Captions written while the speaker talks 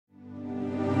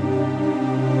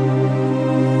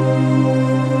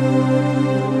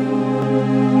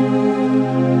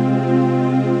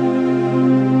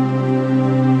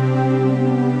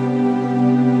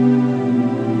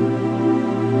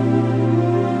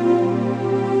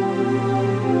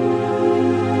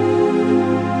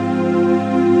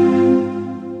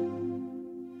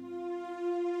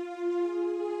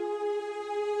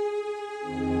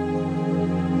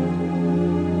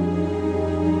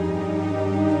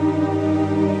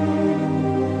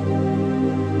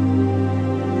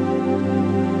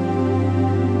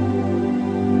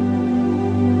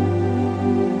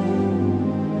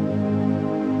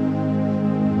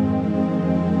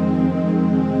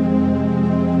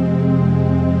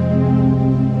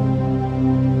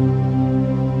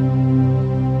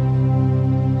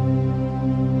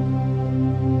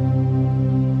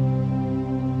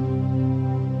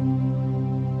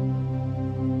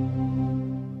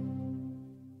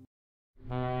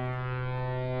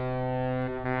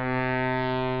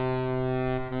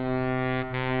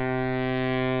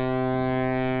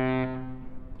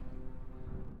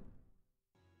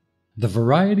The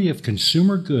variety of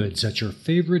consumer goods at your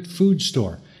favorite food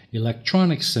store,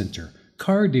 electronics center,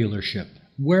 car dealership,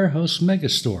 warehouse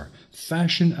megastore,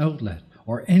 fashion outlet,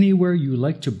 or anywhere you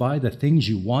like to buy the things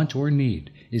you want or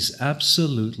need is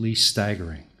absolutely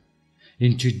staggering.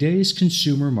 In today's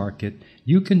consumer market,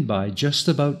 you can buy just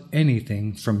about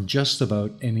anything from just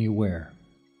about anywhere.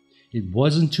 It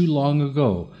wasn't too long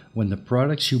ago when the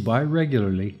products you buy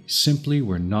regularly simply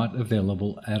were not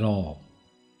available at all.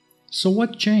 So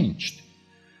what changed?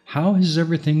 How has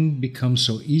everything become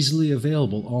so easily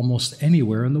available almost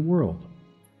anywhere in the world?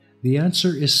 The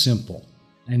answer is simple,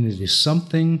 and it is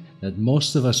something that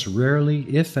most of us rarely,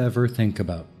 if ever, think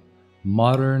about: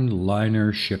 modern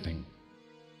liner shipping.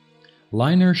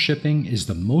 Liner shipping is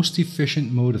the most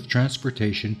efficient mode of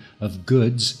transportation of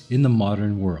goods in the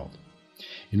modern world.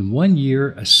 In 1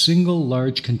 year, a single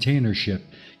large container ship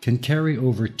can carry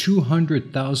over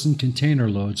 200,000 container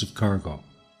loads of cargo.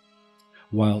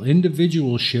 While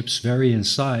individual ships vary in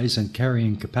size and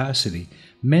carrying capacity,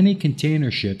 many container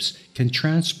ships can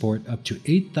transport up to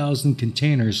 8,000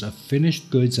 containers of finished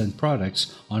goods and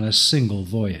products on a single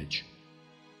voyage.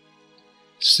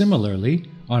 Similarly,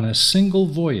 on a single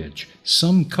voyage,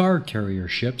 some car carrier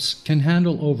ships can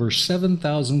handle over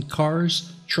 7,000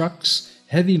 cars, trucks,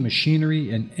 heavy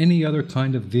machinery, and any other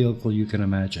kind of vehicle you can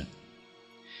imagine.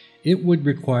 It would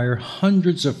require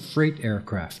hundreds of freight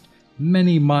aircraft,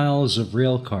 many miles of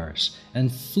rail cars,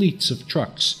 and fleets of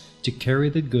trucks to carry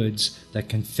the goods that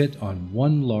can fit on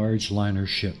one large liner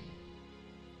ship.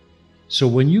 So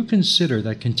when you consider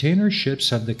that container ships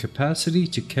have the capacity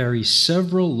to carry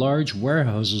several large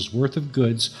warehouses worth of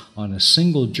goods on a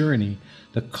single journey,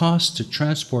 the cost to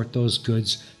transport those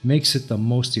goods makes it the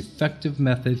most effective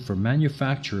method for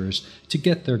manufacturers to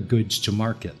get their goods to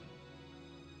market.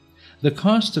 The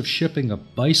cost of shipping a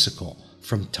bicycle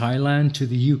from Thailand to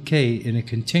the UK in a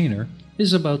container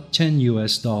is about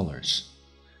 $10.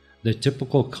 The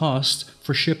typical cost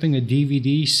for shipping a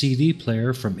DVD/CD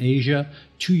player from Asia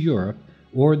to Europe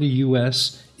or the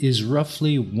US is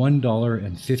roughly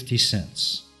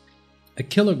 $1.50. A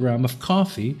kilogram of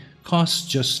coffee costs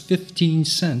just 15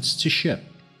 cents to ship,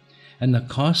 and the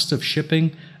cost of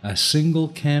shipping a single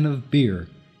can of beer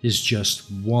is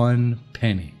just 1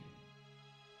 penny.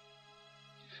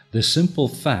 The simple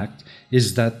fact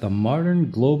is that the modern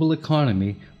global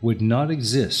economy would not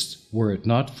exist were it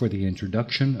not for the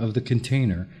introduction of the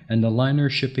container and the liner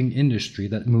shipping industry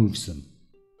that moves them.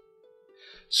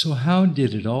 So how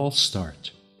did it all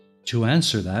start? To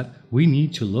answer that, we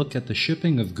need to look at the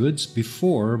shipping of goods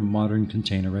before modern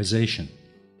containerization.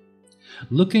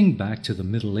 Looking back to the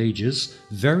Middle Ages,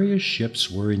 various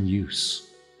ships were in use.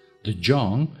 The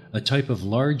jong, a type of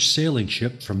large sailing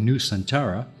ship from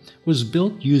Nusantara, was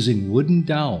built using wooden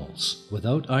dowels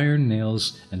without iron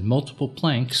nails and multiple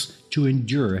planks to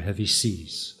endure heavy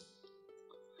seas.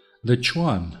 The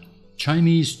chuan,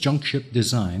 Chinese junk ship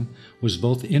design, was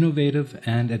both innovative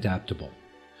and adaptable.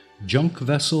 Junk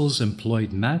vessels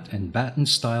employed mat and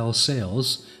batten-style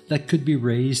sails that could be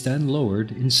raised and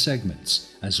lowered in segments,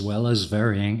 as well as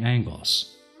varying angles.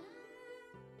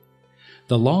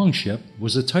 The longship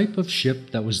was a type of ship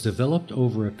that was developed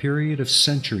over a period of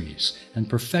centuries and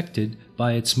perfected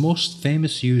by its most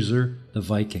famous user, the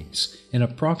Vikings, in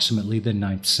approximately the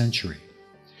 9th century.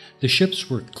 The ships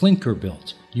were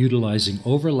clinker-built, utilizing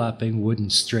overlapping wooden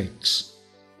strakes.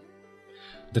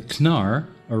 The knar,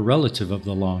 a relative of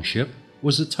the longship,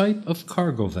 was a type of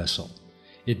cargo vessel.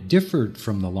 It differed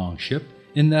from the longship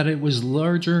in that it was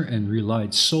larger and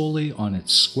relied solely on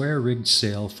its square-rigged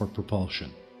sail for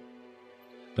propulsion.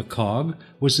 The cog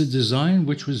was a design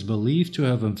which was believed to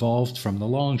have evolved from the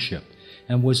longship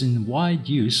and was in wide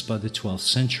use by the 12th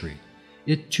century.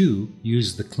 It too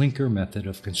used the clinker method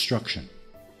of construction.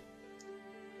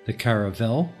 The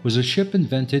caravel was a ship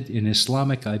invented in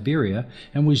Islamic Iberia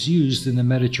and was used in the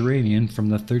Mediterranean from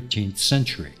the 13th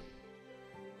century.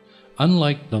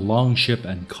 Unlike the longship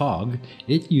and cog,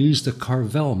 it used the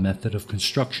carvel method of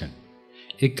construction.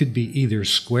 It could be either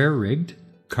square-rigged,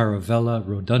 caravella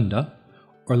rotunda,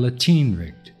 or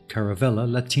lateen-rigged, caravella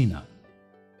latina.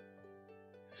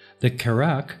 The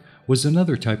carrack was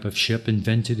another type of ship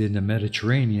invented in the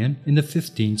Mediterranean in the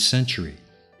 15th century.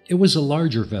 It was a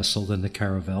larger vessel than the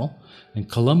caravel, and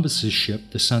Columbus's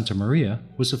ship, the Santa Maria,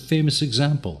 was a famous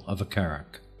example of a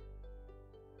carrack.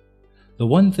 The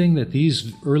one thing that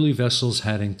these early vessels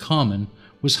had in common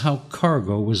was how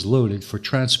cargo was loaded for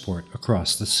transport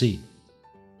across the sea.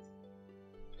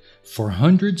 For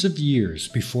hundreds of years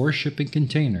before shipping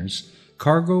containers,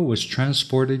 cargo was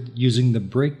transported using the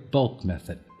break-bulk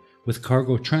method, with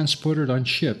cargo transported on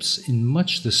ships in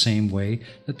much the same way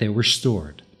that they were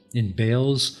stored, in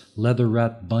bales,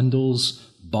 leather-wrapped bundles,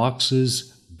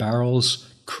 boxes,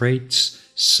 barrels, crates,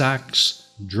 sacks,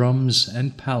 drums,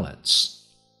 and pallets.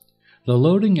 The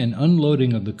loading and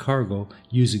unloading of the cargo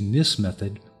using this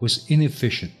method was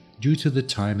inefficient due to the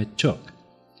time it took.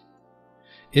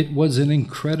 It was an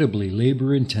incredibly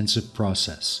labor-intensive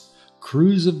process.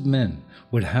 Crews of men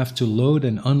would have to load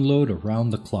and unload around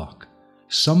the clock.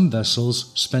 Some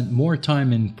vessels spent more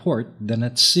time in port than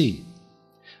at sea.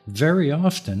 Very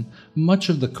often, much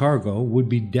of the cargo would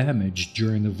be damaged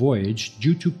during the voyage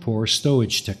due to poor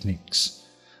stowage techniques.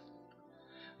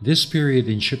 This period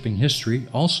in shipping history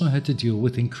also had to deal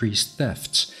with increased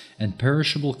thefts and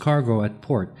perishable cargo at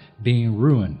port being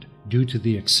ruined due to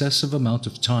the excessive amount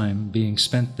of time being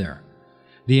spent there.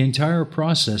 The entire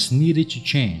process needed to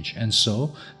change, and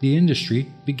so the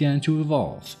industry began to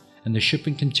evolve, and the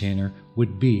shipping container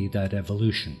would be that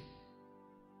evolution.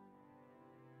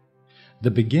 The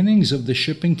beginnings of the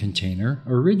shipping container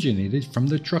originated from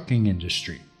the trucking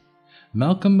industry.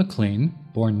 Malcolm McLean,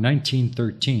 born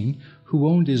 1913, who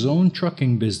owned his own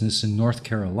trucking business in North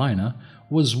Carolina,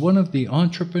 was one of the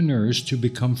entrepreneurs to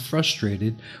become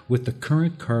frustrated with the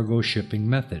current cargo shipping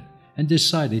method and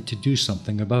decided to do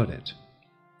something about it.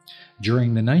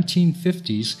 During the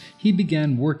 1950s, he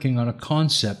began working on a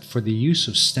concept for the use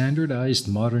of standardized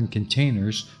modern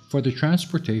containers for the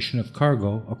transportation of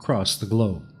cargo across the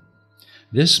globe.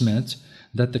 This meant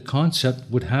that the concept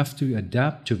would have to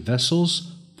adapt to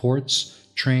vessels, ports,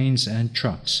 trains, and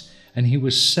trucks, and he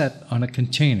was set on a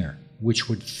container which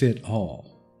would fit all.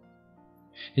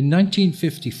 In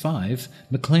 1955,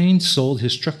 McLean sold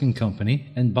his trucking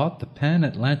company and bought the Pan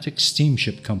Atlantic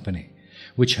Steamship Company,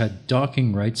 which had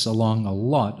docking rights along a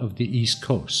lot of the East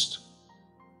Coast.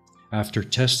 After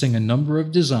testing a number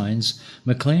of designs,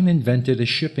 McLean invented a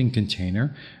shipping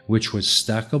container which was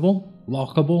stackable,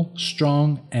 lockable,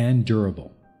 strong, and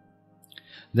durable.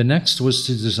 The next was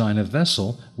to design a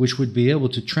vessel which would be able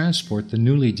to transport the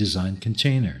newly designed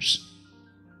containers.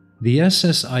 The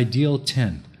SS Ideal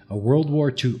 10, a World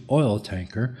War II oil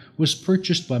tanker, was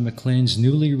purchased by McLean's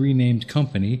newly renamed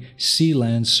company,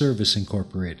 Sealand Service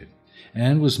Incorporated,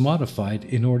 and was modified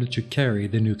in order to carry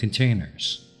the new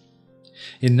containers.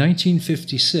 In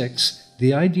 1956,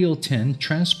 the Ideal 10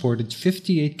 transported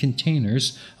 58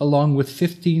 containers along with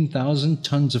 15,000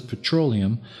 tons of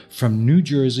petroleum from New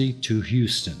Jersey to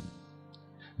Houston.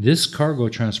 This cargo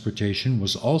transportation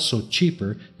was also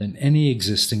cheaper than any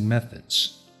existing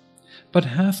methods. But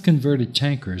half-converted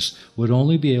tankers would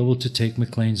only be able to take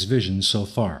McLean's vision so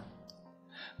far.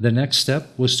 The next step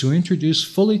was to introduce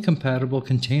fully compatible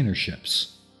container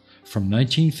ships. From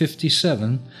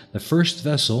 1957, the first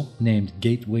vessel, named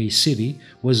Gateway City,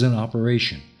 was in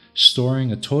operation,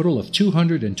 storing a total of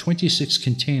 226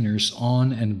 containers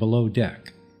on and below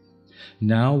deck.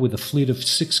 Now, with a fleet of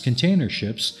 6 container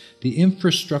ships, the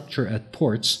infrastructure at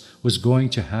ports was going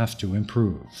to have to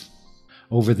improve.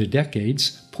 Over the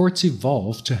decades, ports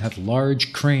evolved to have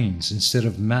large cranes instead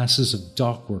of masses of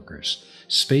dock workers,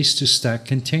 space to stack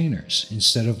containers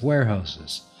instead of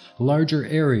warehouses, larger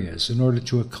areas in order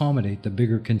to accommodate the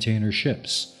bigger container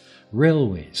ships,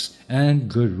 railways, and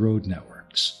good road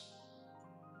networks.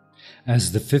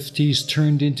 As the 50s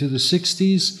turned into the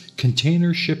 60s,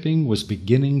 container shipping was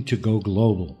beginning to go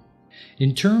global.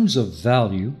 In terms of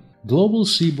value, global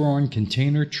seaborne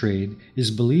container trade is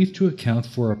believed to account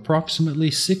for approximately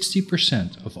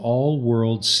 60% of all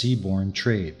world seaborne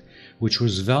trade, which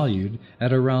was valued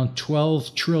at around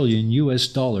 $12 trillion in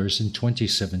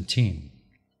 2017.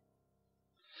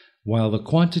 While the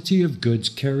quantity of goods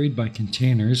carried by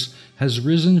containers has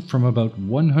risen from about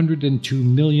 102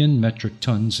 million metric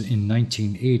tons in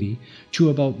 1980 to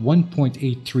about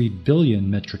 1.83 billion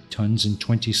metric tons in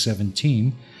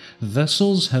 2017,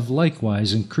 vessels have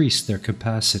likewise increased their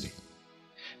capacity.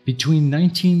 Between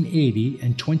 1980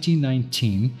 and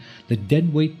 2019, the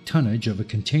deadweight tonnage of a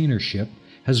container ship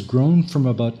has grown from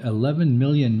about 11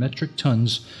 million metric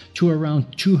tons to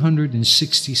around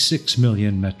 266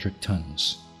 million metric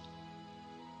tons.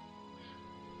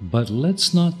 But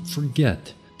let's not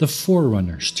forget the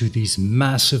forerunners to these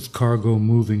massive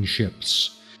cargo-moving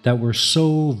ships that were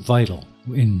so vital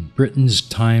in Britain's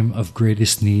time of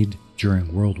greatest need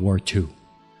during World War II.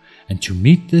 And to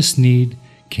meet this need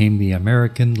came the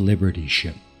American Liberty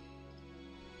ship.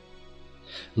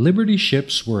 Liberty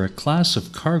ships were a class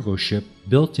of cargo ship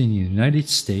built in the United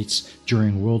States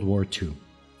during World War II.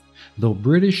 Though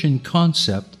British in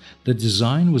concept, the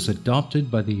design was adopted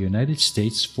by the United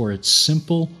States for its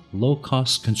simple,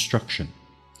 low-cost construction.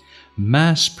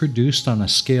 Mass-produced on a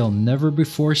scale never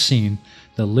before seen,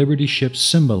 the Liberty ships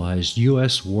symbolized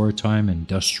U.S. wartime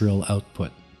industrial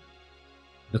output.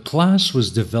 The class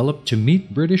was developed to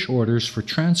meet British orders for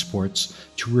transports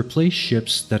to replace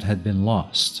ships that had been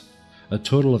lost. A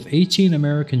total of 18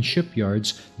 American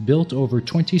shipyards built over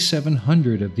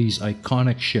 2,700 of these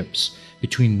iconic ships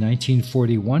between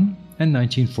 1941 and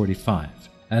 1945,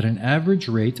 at an average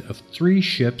rate of 3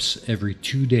 ships every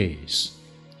 2 days,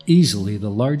 easily the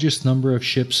largest number of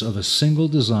ships of a single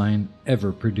design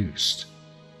ever produced.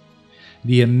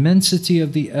 The immensity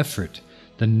of the effort,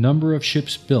 the number of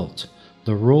ships built,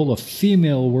 the role of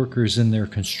female workers in their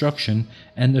construction,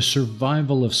 and the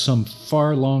survival of some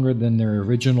far longer than their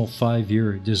original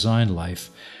 5-year design life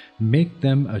make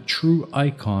them a true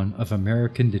icon of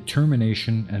American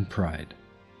determination and pride.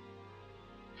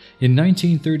 In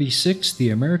 1936, the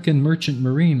American Merchant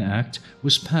Marine Act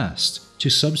was passed to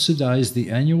subsidize the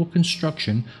annual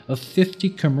construction of 50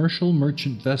 commercial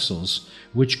merchant vessels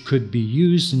which could be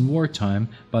used in wartime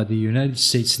by the United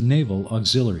States Naval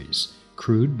Auxiliaries,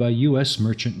 crewed by U.S.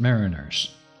 merchant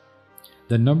mariners.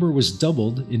 The number was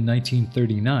doubled in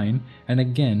 1939 and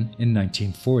again in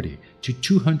 1940 to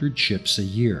 200 ships a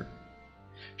year.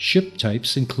 Ship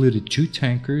types included 2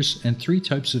 tankers and 3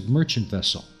 types of merchant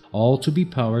vessel, all to be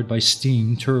powered by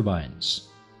steam turbines.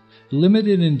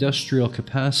 Limited industrial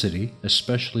capacity,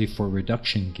 especially for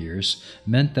reduction gears,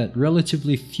 meant that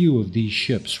relatively few of these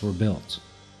ships were built.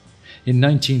 In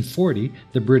 1940,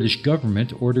 the British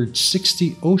government ordered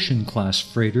 60 Ocean-class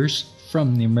freighters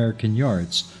from the American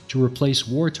yards to replace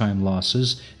wartime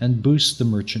losses and boost the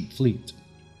merchant fleet.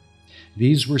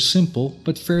 These were simple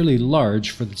but fairly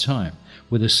large for the time,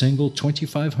 with a single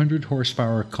 2,500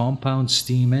 horsepower compound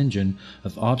steam engine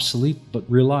of obsolete but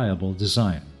reliable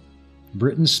design.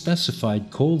 Britain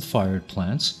specified coal-fired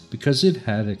plants because it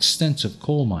had extensive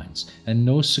coal mines and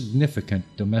no significant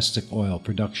domestic oil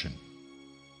production.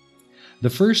 The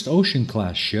first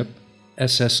Ocean-class ship,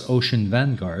 SS Ocean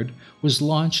Vanguard, was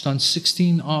launched on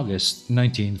 16 August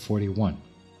 1941.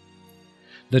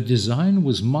 The design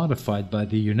was modified by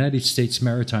the United States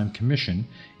Maritime Commission,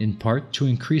 in part to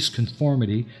increase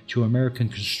conformity to American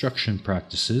construction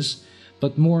practices,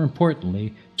 but more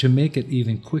importantly, to make it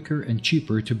even quicker and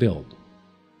cheaper to build.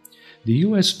 The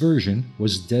U.S. version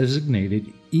was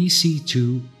designated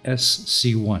EC2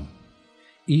 SC1,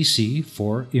 EC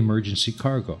for emergency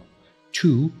cargo,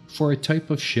 2 for a type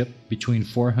of ship between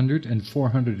 400 and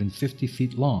 450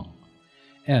 feet long,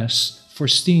 S for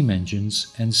steam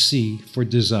engines, and C for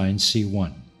design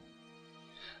C1.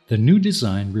 The new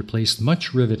design replaced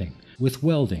much riveting with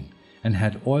welding and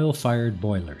had oil-fired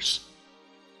boilers.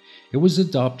 It was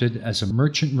adopted as a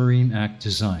Merchant Marine Act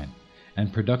design,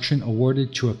 and production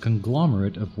awarded to a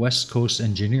conglomerate of West Coast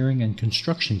engineering and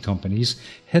construction companies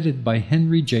headed by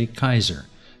Henry J. Kaiser,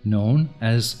 known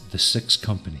as the 6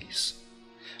 Companies.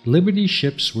 Liberty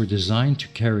ships were designed to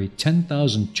carry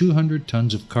 10,200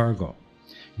 tons of cargo,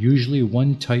 usually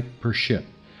 1 type per ship,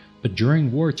 but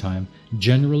during wartime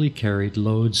generally carried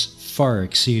loads far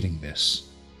exceeding this.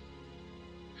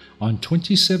 On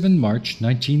 27 March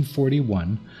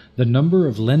 1941, the number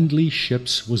of Lend-Lease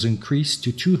ships was increased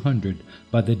to 200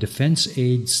 by the Defense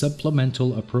Aid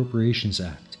Supplemental Appropriations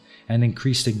Act, and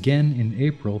increased again in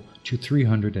April to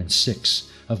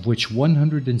 306, of which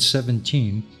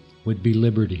 117 would be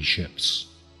Liberty ships.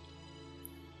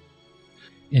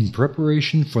 In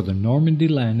preparation for the Normandy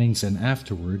landings and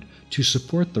afterward, to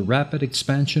support the rapid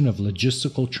expansion of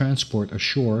logistical transport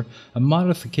ashore, a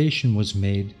modification was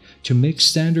made to make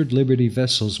standard Liberty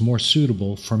vessels more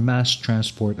suitable for mass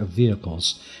transport of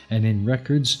vehicles, and in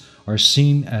records are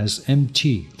seen as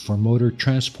MT for motor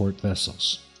transport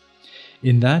vessels.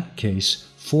 In that case,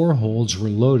 4 holds were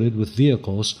loaded with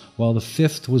vehicles, while the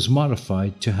 5th was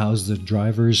modified to house the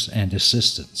drivers and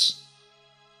assistants.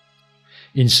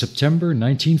 In September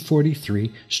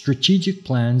 1943, strategic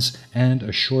plans and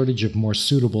a shortage of more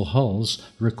suitable hulls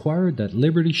required that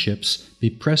Liberty ships be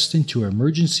pressed into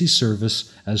emergency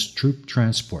service as troop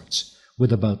transports,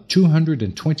 with about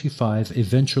 225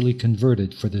 eventually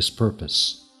converted for this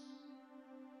purpose.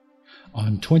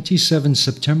 On 27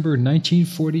 September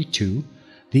 1942,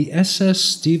 the SS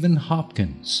Stephen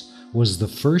Hopkins was the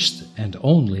first and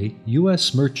only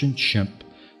U.S. merchant ship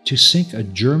to sink a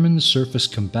German surface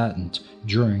combatant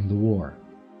during the war.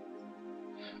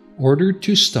 Ordered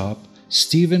to stop,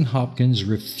 Stephen Hopkins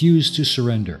refused to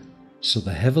surrender, so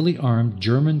the heavily armed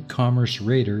German commerce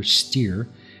raider Stier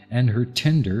and her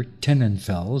tender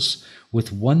Tenenfels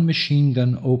with 1 machine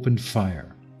gun opened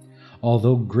fire.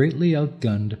 Although greatly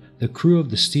outgunned, the crew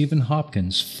of the Stephen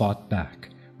Hopkins fought back,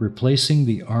 replacing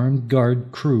the armed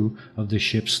guard crew of the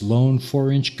ship's lone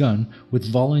 4-inch gun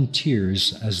with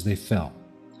volunteers as they fell.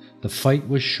 The fight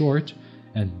was short,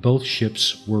 and both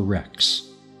ships were wrecks.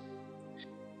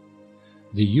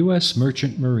 The U.S.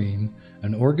 Merchant Marine,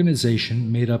 an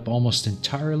organization made up almost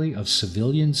entirely of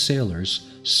civilian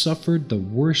sailors, suffered the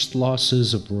worst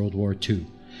losses of World War II,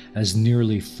 as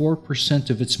nearly 4%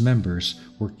 of its members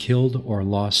were killed or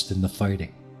lost in the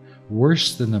fighting,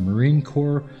 worse than the Marine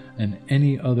Corps and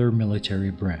any other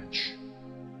military branch.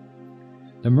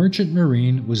 The Merchant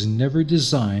Marine was never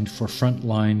designed for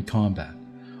front-line combat,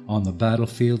 on the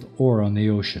battlefield or on the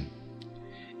ocean.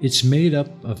 It's made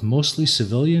up of mostly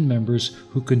civilian members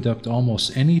who conduct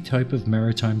almost any type of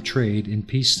maritime trade in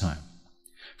peacetime,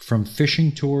 from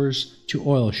fishing tours to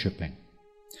oil shipping.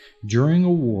 During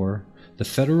a war, the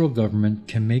federal government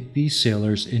can make these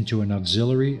sailors into an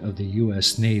auxiliary of the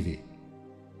U.S. Navy.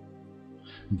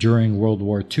 During World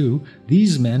War II,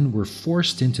 these men were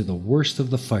forced into the worst of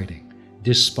the fighting,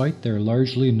 despite their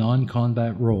largely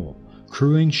non-combat role,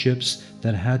 crewing ships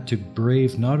that had to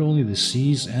brave not only the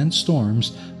seas and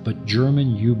storms, but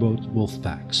German U-boat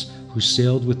wolfpacks, who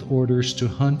sailed with orders to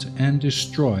hunt and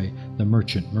destroy the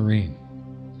Merchant Marine.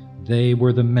 They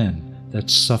were the men that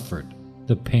suffered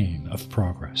the pain of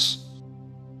progress.